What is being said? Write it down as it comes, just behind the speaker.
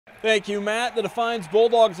Thank you, Matt. The Defiance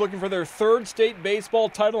Bulldogs looking for their third state baseball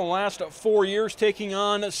title in the last 4 years, taking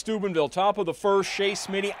on Steubenville. Top of the first, Shay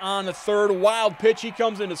Smiddy on the third. Wild pitch, he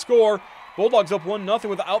comes in to score. Bulldogs up 1-0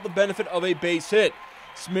 without the benefit of a base hit.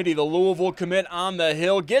 Smiddy, the Louisville commit on the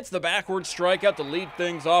hill, gets the backward strikeout to lead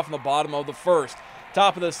things off in the bottom of the first.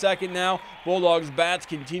 Top of the second now, Bulldogs bats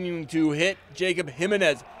continuing to hit. Jacob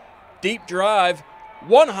Jimenez, deep drive.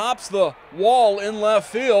 One hops the wall in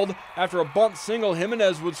left field. After a bunt single,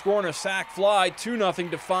 Jimenez would score on a sac fly. 2-0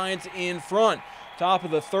 Defiance in front. Top of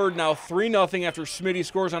the third now, 3-0 after Smiddy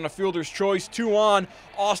scores on a fielder's choice. 2 on.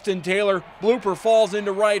 Austin Taylor, blooper falls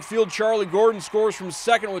into right field. Charlie Gordon scores from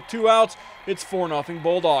second with 2 outs. It's 4-0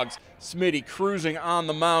 Bulldogs. Smiddy cruising on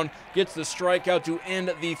the mound, gets the strikeout to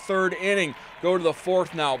end the third inning. Go to the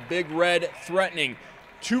fourth now. Big Red threatening.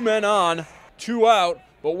 2 men on, 2 out.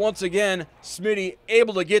 But once again, Smiddy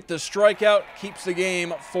able to get the strikeout, keeps the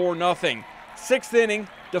game 4-0. Sixth inning,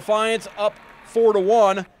 Defiance up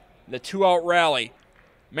 4-1, the 2-out rally.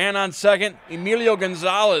 Man on second, Emilio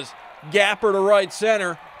Gonzalez, gapper to right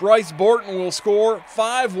center. Bryce Borton will score,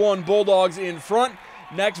 5-1 Bulldogs in front.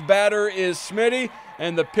 Next batter is Smiddy,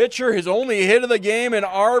 and the pitcher, his only hit of the game, an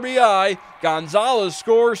RBI. Gonzalez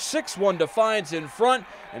scores, 6-1 Defiance in front,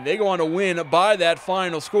 and they go on to win by that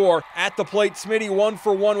final score. At the plate, Smiddy 1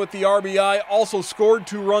 for 1 with the RBI, also scored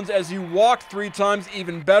 2 runs as he walked 3 times,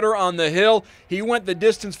 even better on the hill. He went the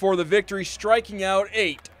distance for the victory, striking out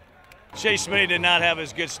 8. Shay Smiddy did not have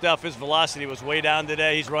his good stuff. His velocity was way down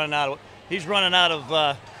today. He's running out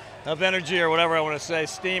of energy, or whatever I want to say,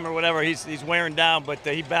 steam or whatever. He's wearing down, but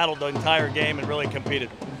he battled the entire game and really competed.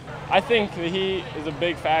 I think the heat is a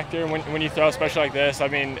big factor when you throw, especially like this. I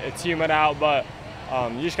mean, it's humid out, but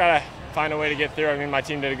you just got to find a way to get through. I mean, my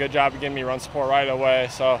team did a good job of getting me run support right away.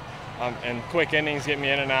 So, and quick innings, get me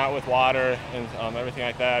in and out with water and everything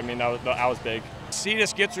like that. I mean, that was big. He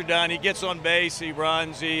just gets her done. He gets on base. He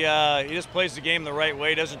runs. He just plays the game the right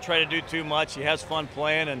way. Doesn't try to do too much. He has fun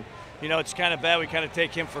playing, and you know, it's kind of bad. We kind of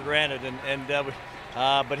take him for granted,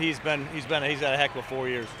 but he's had a heck of a 4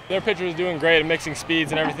 years. Their pitcher was doing great at mixing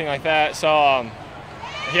speeds and everything like that. So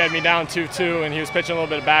he had me down 2-2, and he was pitching a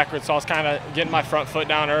little bit backwards. So I was kind of getting my front foot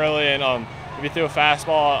down early, and if he threw a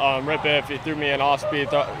fastball, rip it. If he threw me an off speed,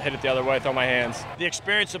 hit it the other way, throw my hands. The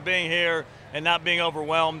experience of being here and not being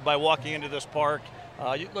overwhelmed by walking into this park.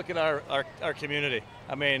 You look at our community.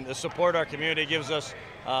 I mean, the support our community gives us.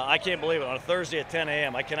 I can't believe it. On a Thursday at 10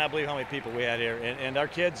 a.m., I cannot believe how many people we had here. And our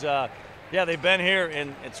kids, yeah, they've been here,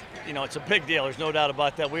 and it's a big deal. There's no doubt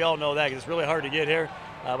about that. We all know that, 'cause it's really hard to get here.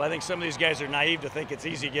 But I think some of these guys are naive to think it's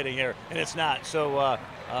easy getting here, and it's not. So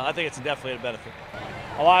I think it's definitely a benefit.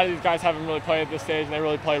 A lot of these guys haven't really played at this stage, and they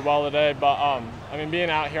really played well today. But I mean, being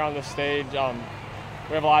out here on this stage,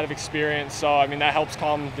 we have a lot of experience, so I mean that helps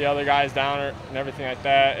calm the other guys down and everything like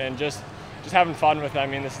that, and just having fun with it. I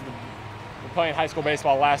mean, we're playing high school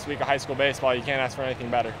baseball last week of high school baseball. You can't ask for anything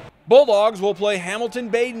better. Bulldogs will play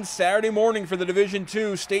Hamilton-Baden Saturday morning for the Division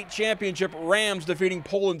II state championship. Rams defeating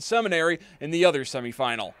Poland Seminary in the other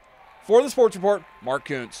semifinal. For the Sports Report, Mark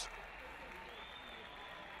Kuntz.